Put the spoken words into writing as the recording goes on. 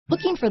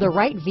Looking for the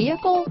right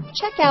vehicle?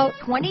 Check out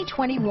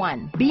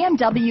 2021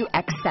 BMW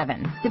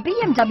X7. The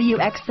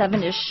BMW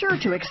X7 is sure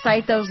to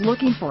excite those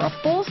looking for a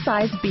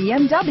full-size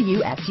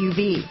BMW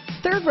SUV.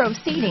 Third-row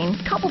seating,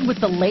 coupled with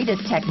the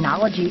latest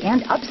technology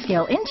and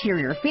upscale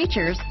interior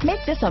features,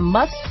 make this a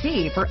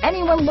must-see for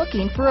anyone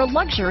looking for a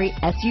luxury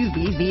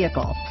SUV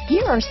vehicle.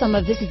 Here are some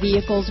of this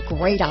vehicle's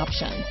great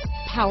options: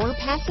 power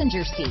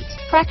passenger seat,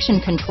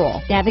 traction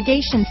control,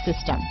 navigation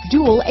system,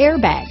 dual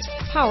airbags,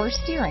 power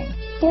steering,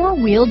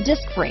 four-wheel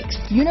disc brakes,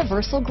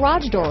 universal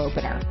garage door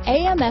opener,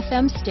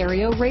 AM/FM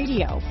stereo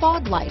radio,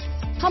 fog lights,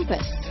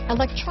 compass,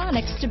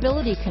 electronic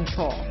stability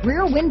control,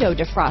 rear window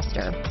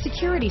defroster,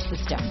 security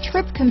system,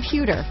 trip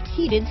computer,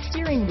 heated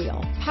steering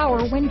wheel,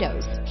 power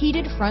windows,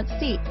 heated front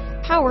seats,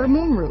 power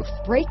moonroof,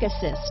 brake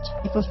assist.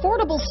 If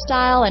affordable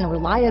style and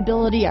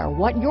reliability are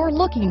what you're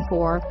looking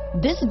for,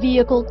 this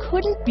vehicle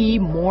couldn't be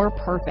more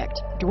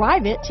perfect.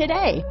 Drive it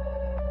today.